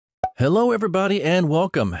Hello everybody and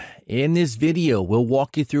welcome. In this video, we'll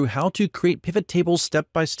walk you through how to create pivot tables step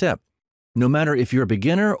by step. No matter if you're a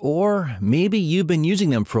beginner or maybe you've been using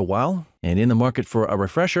them for a while and in the market for a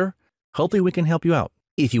refresher, hopefully we can help you out.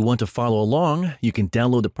 If you want to follow along, you can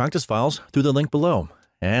download the practice files through the link below.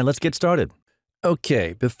 And let's get started.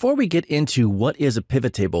 Okay, before we get into what is a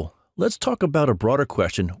pivot table, let's talk about a broader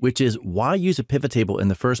question, which is why use a pivot table in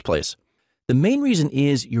the first place? The main reason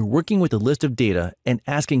is you're working with a list of data and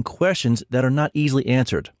asking questions that are not easily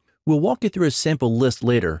answered. We'll walk you through a sample list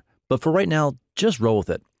later, but for right now, just roll with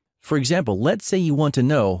it. For example, let's say you want to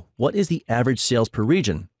know what is the average sales per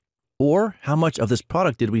region, or how much of this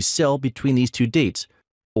product did we sell between these two dates,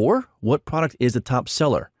 or what product is the top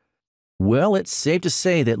seller. Well, it's safe to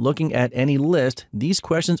say that looking at any list, these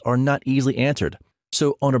questions are not easily answered.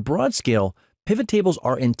 So on a broad scale, pivot tables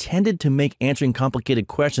are intended to make answering complicated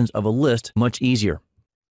questions of a list much easier.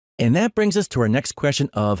 And that brings us to our next question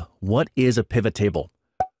of what is a pivot table?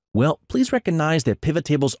 Well, please recognize that pivot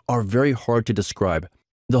tables are very hard to describe.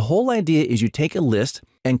 The whole idea is you take a list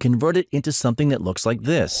and convert it into something that looks like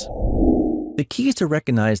this. The key is to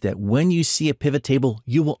recognize that when you see a pivot table,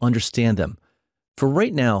 you will understand them. For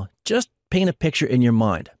right now, just paint a picture in your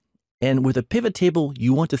mind. And with a pivot table,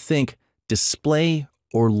 you want to think display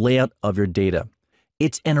or layout of your data.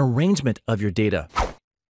 It's an arrangement of your data.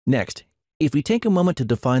 Next, if we take a moment to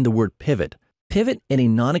define the word pivot, pivot in a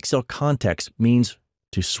non-Excel context means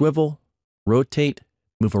to swivel, rotate,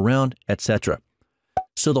 move around, etc.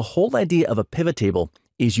 So the whole idea of a pivot table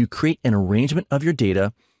is you create an arrangement of your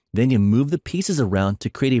data, then you move the pieces around to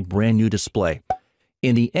create a brand new display.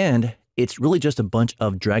 In the end, it's really just a bunch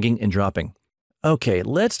of dragging and dropping. Okay,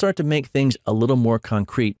 let's start to make things a little more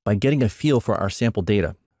concrete by getting a feel for our sample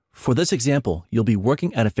data. For this example, you'll be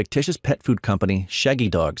working at a fictitious pet food company, Shaggy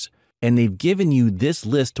Dogs, and they've given you this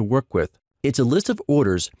list to work with. It's a list of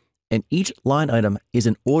orders, and each line item is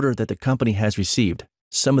an order that the company has received.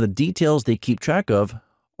 Some of the details they keep track of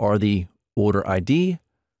are the order ID,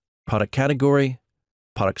 product category,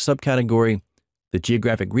 product subcategory, the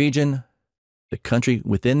geographic region, the country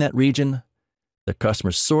within that region, the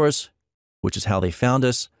customer source, which is how they found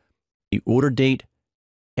us, the order date,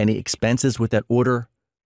 any expenses with that order,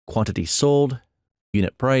 quantity sold,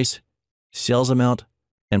 unit price, sales amount,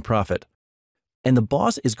 and profit. And the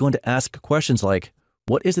boss is going to ask questions like,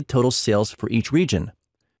 what is the total sales for each region?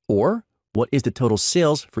 Or, what is the total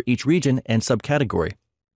sales for each region and subcategory?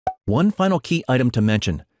 One final key item to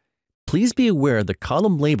mention. Please be aware the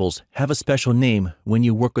column labels have a special name when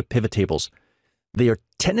you work with pivot tables. They are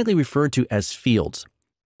technically referred to as fields.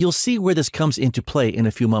 You'll see where this comes into play in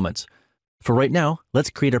a few moments. For right now, let's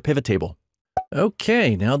create our pivot table.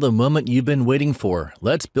 Okay, now the moment you've been waiting for.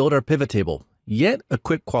 Let's build our pivot table. Yet a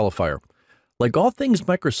quick qualifier. Like all things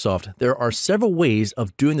Microsoft, there are several ways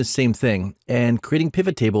of doing the same thing, and creating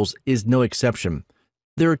pivot tables is no exception.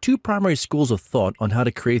 There are two primary schools of thought on how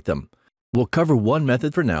to create them. We'll cover one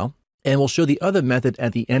method for now, and we'll show the other method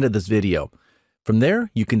at the end of this video. From there,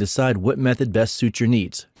 you can decide what method best suits your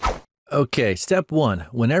needs. Okay, step one.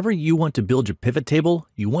 Whenever you want to build your pivot table,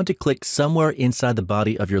 you want to click somewhere inside the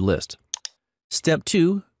body of your list. Step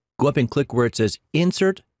two, go up and click where it says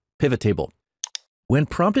Insert Pivot Table. When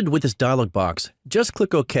prompted with this dialog box, just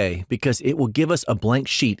click OK because it will give us a blank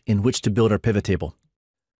sheet in which to build our pivot table.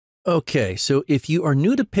 Okay, so if you are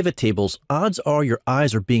new to pivot tables, odds are your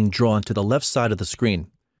eyes are being drawn to the left side of the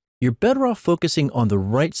screen. You're better off focusing on the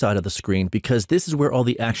right side of the screen because this is where all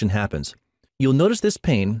the action happens. You'll notice this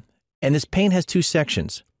pane. And this pane has two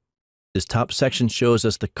sections. This top section shows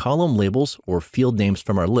us the column labels or field names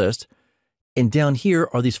from our list. And down here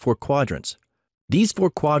are these four quadrants. These four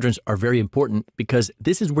quadrants are very important because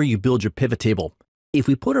this is where you build your pivot table. If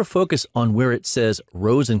we put our focus on where it says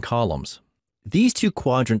rows and columns, these two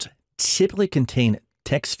quadrants typically contain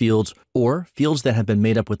text fields or fields that have been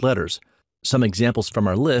made up with letters. Some examples from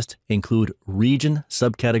our list include region,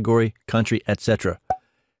 subcategory, country, etc.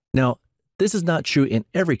 Now, this is not true in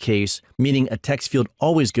every case, meaning a text field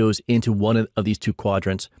always goes into one of these two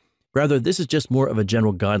quadrants. Rather, this is just more of a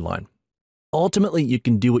general guideline. Ultimately, you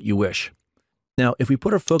can do what you wish. Now, if we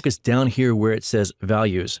put our focus down here where it says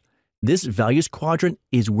values, this values quadrant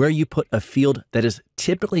is where you put a field that is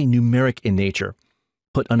typically numeric in nature.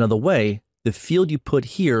 Put another way, the field you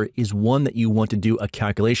put here is one that you want to do a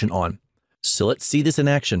calculation on. So let's see this in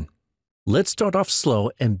action. Let's start off slow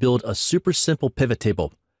and build a super simple pivot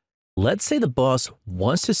table. Let's say the boss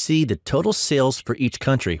wants to see the total sales for each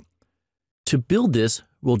country. To build this,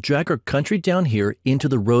 we'll drag our country down here into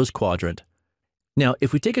the rows quadrant. Now,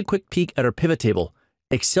 if we take a quick peek at our pivot table,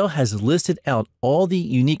 Excel has listed out all the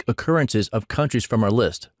unique occurrences of countries from our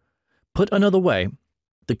list. Put another way,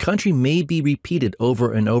 The country may be repeated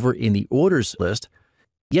over and over in the orders list,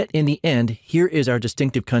 yet in the end, here is our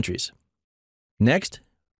distinctive countries. Next,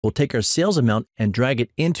 we'll take our sales amount and drag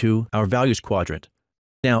it into our values quadrant.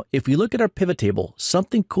 Now, if we look at our pivot table,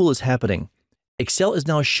 something cool is happening. Excel is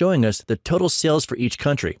now showing us the total sales for each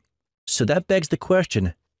country. So that begs the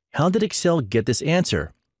question, how did Excel get this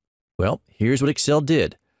answer? Well, here's what Excel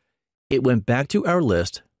did. It went back to our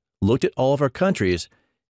list, looked at all of our countries,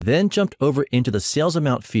 then jumped over into the sales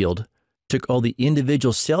amount field, took all the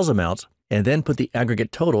individual sales amounts, and then put the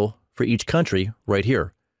aggregate total for each country right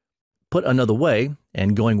here. Put another way,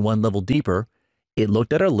 and going one level deeper, it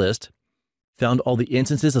looked at our list, found all the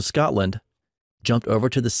instances of Scotland, jumped over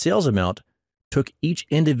to the sales amount, took each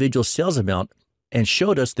individual sales amount, and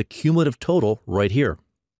showed us the cumulative total right here.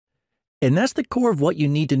 And that's the core of what you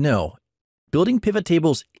need to know. Building pivot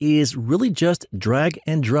tables is really just drag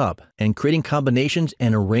and drop and creating combinations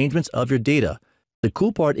and arrangements of your data. The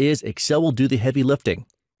cool part is Excel will do the heavy lifting.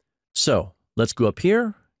 So let's go up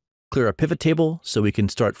here, clear our pivot table so we can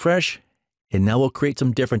start fresh, and now we'll create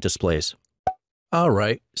some different displays. All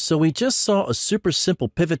right, so we just saw a super simple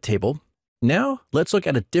pivot table. Now let's look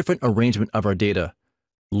at a different arrangement of our data.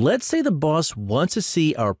 Let's say the boss wants to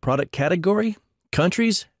see our product category,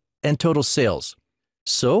 countries, and total sales.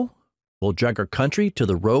 So we'll drag our country to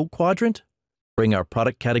the row quadrant, bring our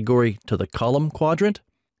product category to the column quadrant,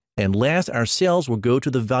 and last our sales will go to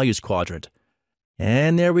the values quadrant.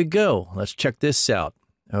 And there we go. Let's check this out.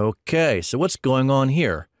 Okay, so what's going on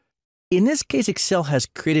here? In this case, Excel has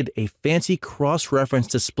created a fancy cross-reference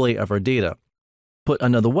display of our data. Put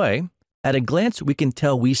another way, at a glance, we can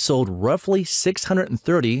tell we sold roughly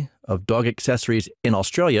 630 of dog accessories in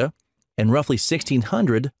Australia and roughly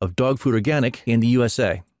 1,600 of dog food organic in the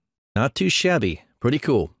USA. Not too shabby, pretty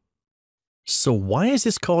cool. So why is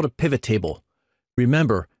this called a pivot table?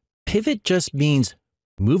 Remember, pivot just means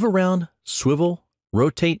move around, swivel,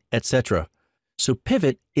 rotate, etc. So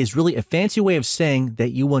pivot is really a fancy way of saying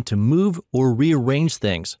that you want to move or rearrange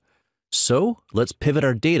things. So let's pivot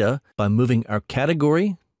our data by moving our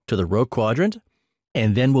category to the row quadrant,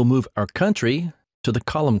 and then we'll move our country to the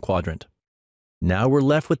column quadrant. Now we're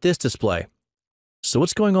left with this display. So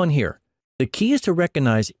what's going on here? The key is to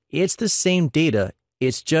recognize it's the same data,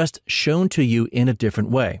 it's just shown to you in a different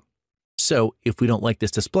way. So if we don't like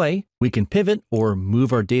this display, we can pivot or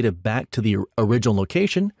move our data back to the original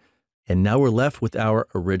location, and now we're left with our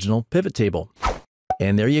original pivot table.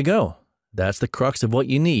 And there you go. That's the crux of what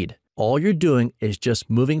you need. All you're doing is just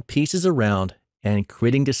moving pieces around and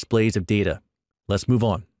creating displays of data. Let's move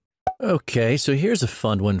on. Okay, so here's a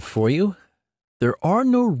fun one for you. There are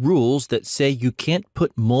no rules that say you can't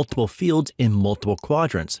put multiple fields in multiple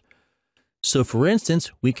quadrants. So for instance,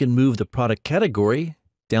 we can move the product category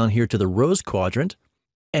down here to the rows quadrant.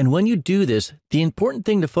 And when you do this, the important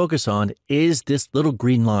thing to focus on is this little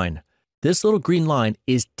green line. This little green line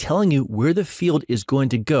is telling you where the field is going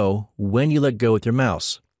to go when you let go with your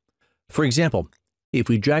mouse. For example, if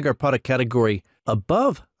we drag our product category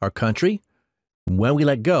above our country, when we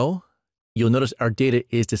let go, you'll notice our data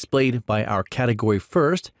is displayed by our category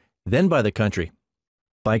first, then by the country.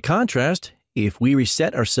 By contrast, if we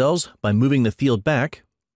reset ourselves by moving the field back,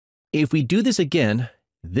 if we do this again,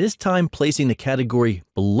 this time placing the category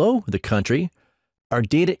below the country, our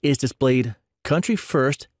data is displayed country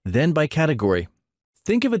first, then by category.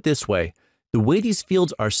 Think of it this way. The way these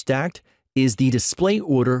fields are stacked is the display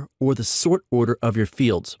order or the sort order of your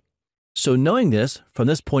fields. So knowing this, from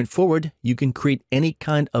this point forward, you can create any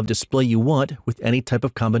kind of display you want with any type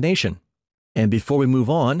of combination. And before we move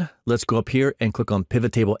on, let's go up here and click on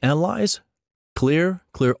Pivot Table Analyze, clear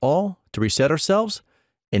all to reset ourselves,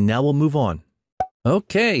 and now we'll move on.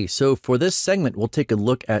 Okay, so for this segment, we'll take a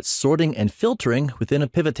look at sorting and filtering within a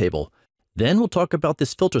pivot table. Then we'll talk about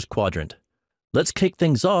this filters quadrant. Let's kick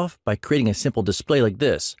things off by creating a simple display like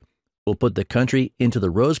this. We'll put the country into the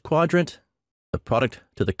rows quadrant, the product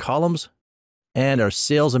to the columns, and our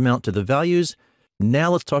sales amount to the values.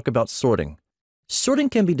 Now let's talk about sorting. Sorting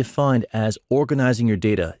can be defined as organizing your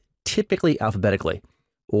data, typically alphabetically,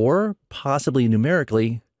 or possibly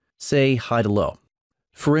numerically, say high to low.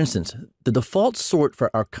 For instance, the default sort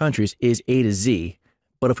for our countries is A to Z,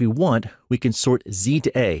 but if we want, we can sort Z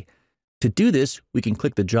to A. To do this, we can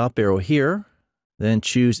click the drop arrow here, then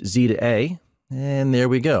choose Z to A, and there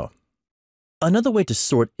we go. Another way to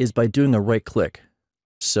sort is by doing a right click.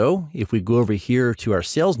 So if we go over here to our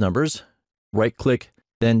sales numbers, right click,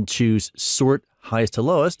 then choose Sort Highest to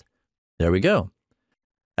Lowest, there we go.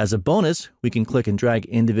 As a bonus, we can click and drag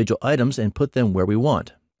individual items and put them where we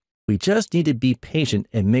want. We just need to be patient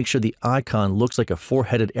and make sure the icon looks like a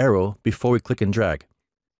four-headed arrow before we click and drag.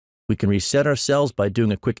 We can reset our cells by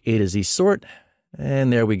doing a quick A to Z sort,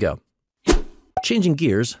 and there we go. Changing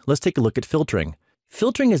gears, let's take a look at filtering.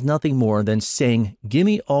 Filtering is nothing more than saying, give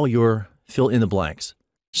me all your fill in the blanks.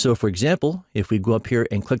 So for example, if we go up here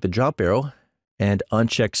and click the drop arrow and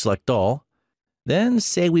uncheck select all, then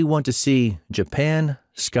say we want to see Japan,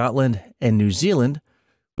 Scotland, and New Zealand,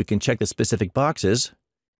 we can check the specific boxes,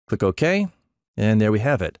 click OK, and there we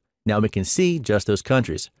have it. Now we can see just those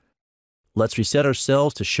countries. Let's reset our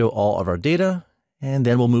cells to show all of our data, and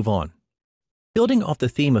then we'll move on. Building off the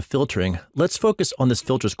theme of filtering, let's focus on this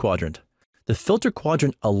filters quadrant. The filter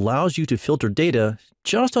quadrant allows you to filter data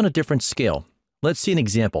just on a different scale. Let's see an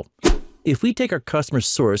example. If we take our customer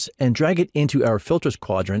source and drag it into our filters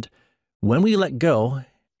quadrant, when we let go,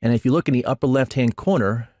 and if you look in the upper left-hand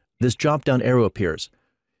corner, this drop-down arrow appears.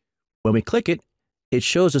 When we click it, it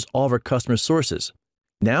shows us all of our customer sources.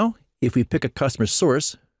 Now, if we pick a customer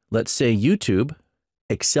source, let's say YouTube,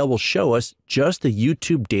 Excel will show us just the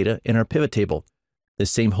YouTube data in our pivot table. The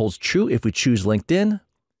same holds true if we choose LinkedIn,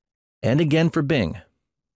 and again for Bing.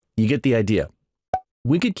 You get the idea.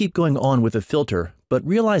 We could keep going on with a filter, but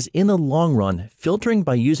realize in the long run, filtering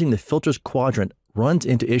by using the filters quadrant runs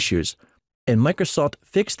into issues. And Microsoft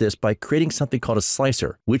fixed this by creating something called a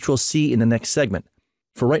slicer, which we'll see in the next segment.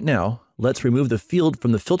 For right now, let's remove the field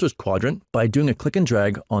from the filters quadrant by doing a click and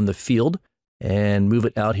drag on the field and move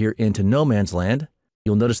it out here into no man's land.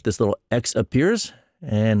 You'll notice this little X appears,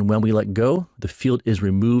 and when we let go, the field is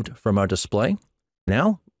removed from our display.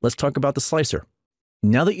 Now, let's talk about the slicer.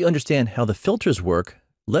 Now that you understand how the filters work,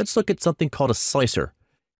 let's look at something called a slicer.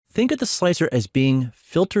 Think of the slicer as being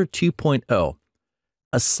filter 2.0.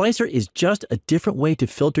 A slicer is just a different way to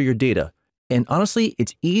filter your data, and honestly,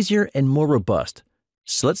 it's easier and more robust.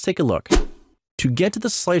 So let's take a look. To get to the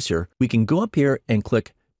slicer, we can go up here and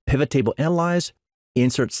click Pivot Table Analyze,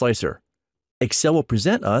 Insert Slicer. Excel will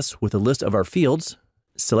present us with a list of our fields,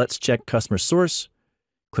 so let's check Customer Source,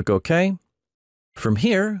 click OK. From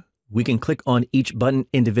here, we can click on each button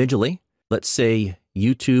individually. Let's say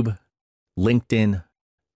YouTube, LinkedIn,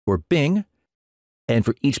 or Bing. And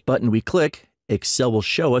for each button we click, Excel will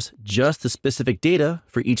show us just the specific data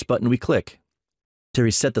for each button we click. To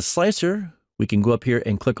reset the slicer, we can go up here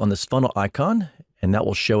and click on this funnel icon, and that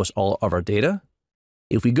will show us all of our data.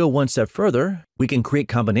 If we go one step further, we can create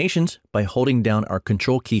combinations by holding down our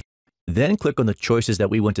Control key. Then click on the choices that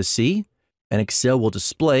we want to see, and Excel will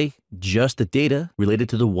display just the data related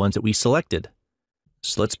to the ones that we selected.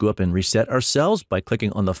 So let's go up and reset our cells by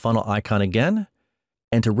clicking on the funnel icon again.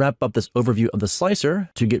 And to wrap up this overview of the slicer,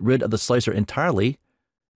 to get rid of the slicer entirely,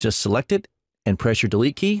 just select it and press your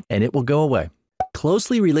delete key, and it will go away.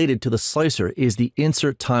 Closely related to the slicer is the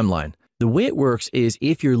insert timeline. The way it works is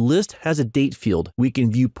if your list has a date field, we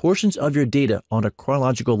can view portions of your data on a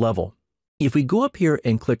chronological level. If we go up here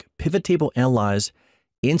and click Pivot Table Analyze,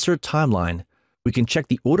 Insert Timeline, we can check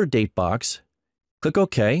the Order Date box, click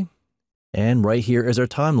OK, and right here is our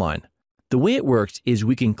timeline. The way it works is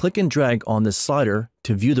we can click and drag on this slider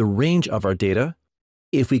to view the range of our data.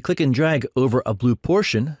 If we click and drag over a blue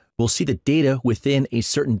portion, we'll see the data within a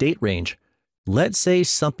certain date range. Let's say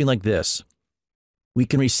something like this. We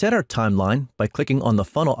can reset our timeline by clicking on the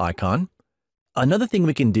funnel icon. Another thing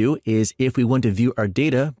we can do is if we want to view our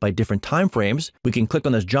data by different time frames, we can click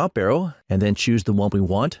on this drop arrow and then choose the one we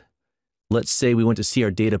want. Let's say we want to see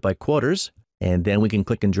our data by quarters, and then we can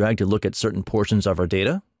click and drag to look at certain portions of our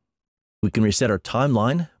data. We can reset our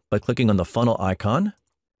timeline by clicking on the funnel icon.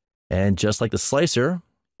 And just like the slicer,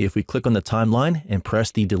 if we click on the timeline and press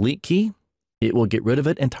the delete key, it will get rid of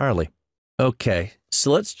it entirely. Okay, so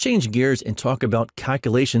let's change gears and talk about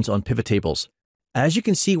calculations on pivot tables. As you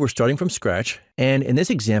can see, we're starting from scratch. And in this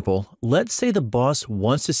example, let's say the boss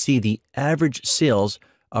wants to see the average sales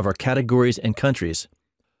of our categories and countries.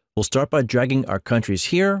 We'll start by dragging our countries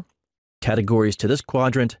here, categories to this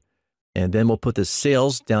quadrant, and then we'll put the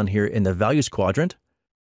sales down here in the values quadrant.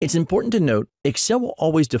 It's important to note, Excel will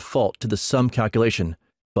always default to the sum calculation,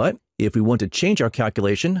 but if we want to change our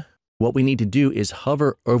calculation, what we need to do is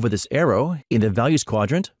hover over this arrow in the values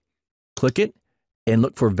quadrant, click it, and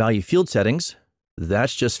look for value field settings.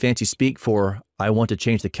 That's just fancy speak for I want to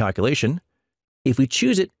change the calculation. If we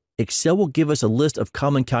choose it, Excel will give us a list of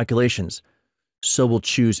common calculations. So we'll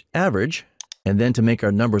choose average, and then to make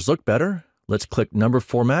our numbers look better, let's click number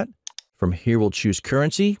format. From here, we'll choose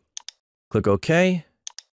currency, click OK,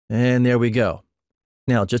 and there we go.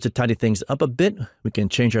 Now, just to tidy things up a bit, we can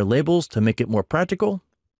change our labels to make it more practical.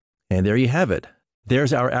 And there you have it.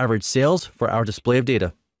 There's our average sales for our display of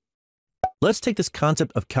data. Let's take this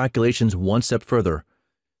concept of calculations one step further,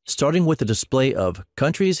 starting with the display of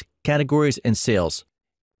countries, categories, and sales.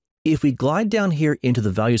 If we glide down here into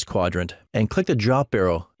the values quadrant and click the drop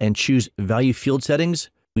arrow and choose value field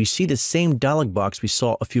settings, we see the same dialog box we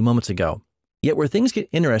saw a few moments ago. Yet where things get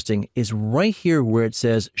interesting is right here where it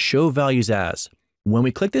says show values as. When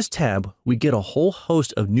we click this tab, we get a whole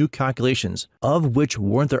host of new calculations, of which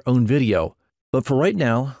warrant their own video. But for right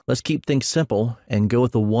now, let's keep things simple and go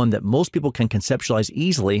with the one that most people can conceptualize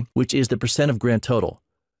easily, which is the percent of grand total.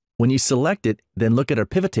 When you select it, then look at our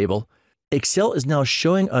pivot table, Excel is now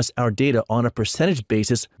showing us our data on a percentage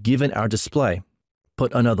basis given our display.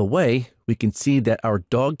 Put another way, we can see that our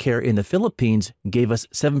dog care in the Philippines gave us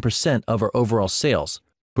 7% of our overall sales.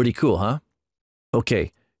 Pretty cool, huh?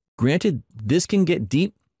 Okay, granted, this can get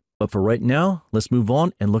deep, but for right now, let's move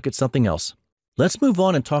on and look at something else. Let's move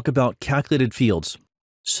on and talk about calculated fields.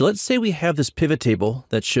 So let's say we have this pivot table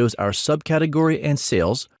that shows our subcategory and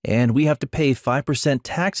sales, and we have to pay 5%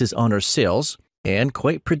 taxes on our sales, and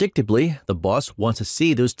quite predictably, the boss wants to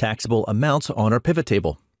see those taxable amounts on our pivot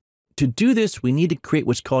table. To do this, we need to create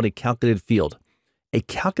what's called a calculated field. A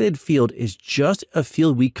calculated field is just a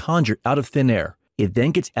field we conjure out of thin air. It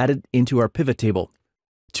then gets added into our pivot table.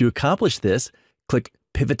 To accomplish this, click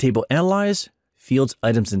Pivot Table Analyze, Fields,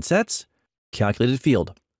 Items, and Sets, Calculated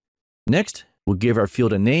Field. Next, we'll give our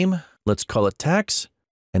field a name. Let's call it tax,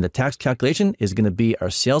 and the tax calculation is going to be our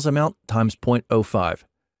sales amount times 0.05.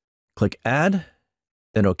 Click Add,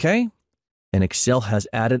 then OK, and Excel has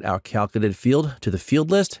added our calculated field to the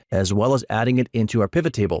field list as well as adding it into our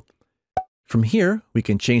pivot table. From here, we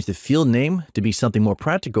can change the field name to be something more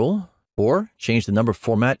practical or change the number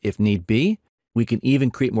format if need be. We can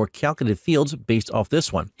even create more calculated fields based off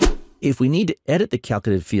this one. If we need to edit the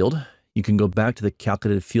calculated field, you can go back to the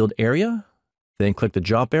calculated field area, then click the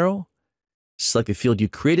drop arrow, select the field you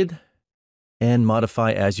created, and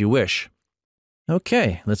modify as you wish.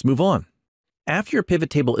 Okay, let's move on. After your pivot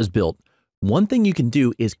table is built, one thing you can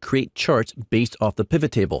do is create charts based off the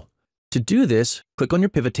pivot table. To do this, click on your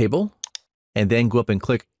pivot table, and then go up and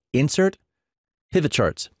click Insert, Pivot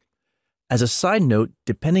Charts. As a side note,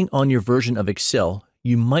 depending on your version of Excel,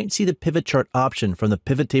 you might see the pivot chart option from the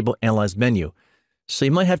Pivot Table Analyze menu, so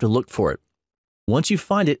you might have to look for it. Once you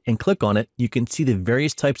find it and click on it, you can see the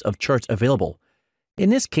various types of charts available. In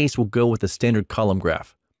this case, we'll go with the standard column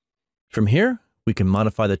graph. From here, we can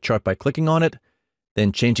modify the chart by clicking on it,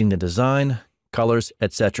 then changing the design, colors,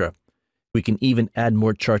 etc. We can even add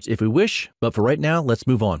more charts if we wish, but for right now, let's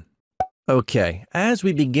move on. Okay, as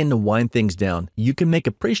we begin to wind things down, you can make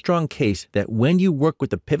a pretty strong case that when you work with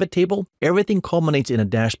the pivot table, everything culminates in a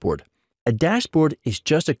dashboard. A dashboard is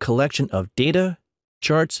just a collection of data,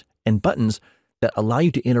 charts, and buttons that allow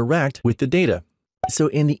you to interact with the data. So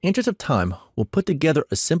in the interest of time, we'll put together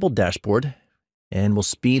a simple dashboard, and we'll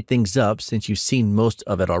speed things up since you've seen most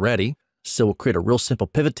of it already. So we'll create a real simple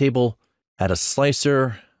pivot table, add a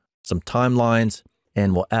slicer, some timelines,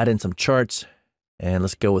 and we'll add in some charts. And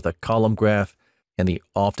let's go with a column graph and the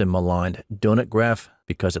often maligned donut graph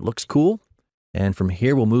because it looks cool. And from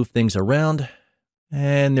here, we'll move things around.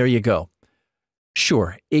 And there you go.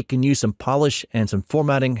 Sure, it can use some polish and some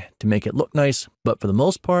formatting to make it look nice, but for the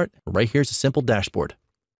most part, right here's a simple dashboard.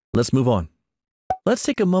 Let's move on. Let's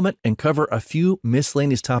take a moment and cover a few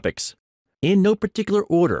miscellaneous topics. In no particular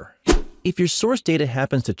order. If your source data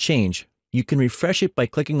happens to change, you can refresh it by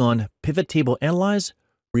clicking on Pivot Table Analyze,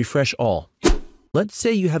 Refresh All. Let's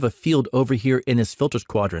say you have a field over here in this filters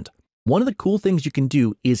quadrant. One of the cool things you can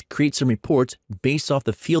do is create some reports based off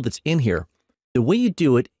the field that's in here. The way you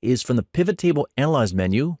do it is from the Pivot Table Analyze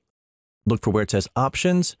menu, look for where it says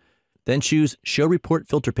Options, then choose Show Report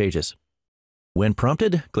Filter Pages. When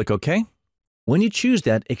prompted, click OK. When you choose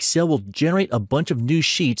that, Excel will generate a bunch of new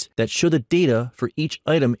sheets that show the data for each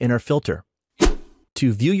item in our filter.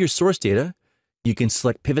 To view your source data, you can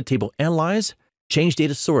select Pivot Table Analyze, Change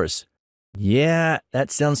Data Source. Yeah,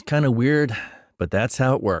 that sounds kind of weird, but that's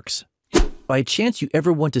how it works. By chance you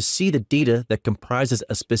ever want to see the data that comprises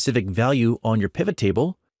a specific value on your pivot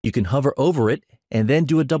table, you can hover over it and then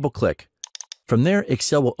do a double click. From there,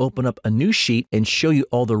 Excel will open up a new sheet and show you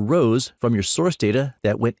all the rows from your source data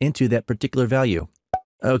that went into that particular value.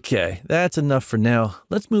 Okay, that's enough for now.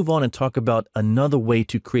 Let's move on and talk about another way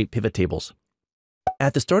to create pivot tables.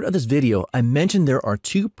 At the start of this video, I mentioned there are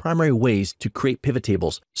two primary ways to create pivot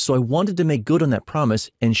tables, so I wanted to make good on that promise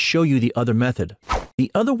and show you the other method.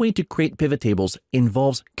 The other way to create pivot tables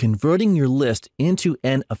involves converting your list into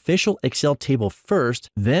an official Excel table first,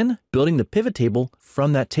 then building the pivot table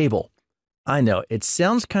from that table. I know, it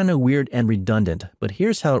sounds kind of weird and redundant, but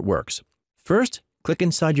here's how it works. First, click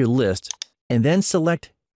inside your list, and then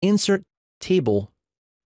select Insert Table.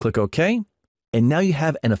 Click OK. And now you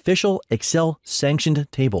have an official Excel sanctioned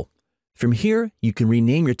table. From here, you can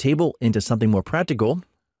rename your table into something more practical.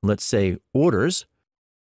 Let's say orders.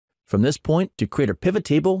 From this point, to create a pivot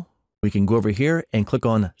table, we can go over here and click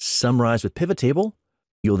on Summarize with Pivot Table.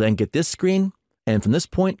 You'll then get this screen. And from this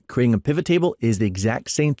point, creating a pivot table is the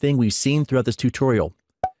exact same thing we've seen throughout this tutorial.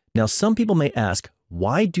 Now, some people may ask,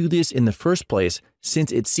 why do this in the first place,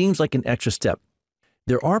 since it seems like an extra step?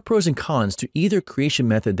 There are pros and cons to either creation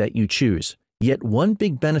method that you choose. Yet one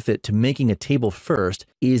big benefit to making a table first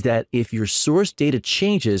is that if your source data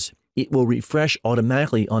changes, it will refresh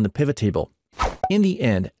automatically on the pivot table. In the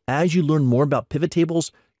end, as you learn more about pivot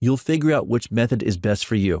tables, you'll figure out which method is best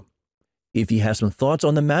for you. If you have some thoughts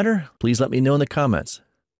on the matter, please let me know in the comments.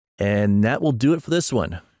 And that will do it for this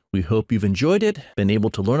one. We hope you've enjoyed it, been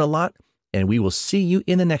able to learn a lot, and we will see you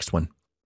in the next one.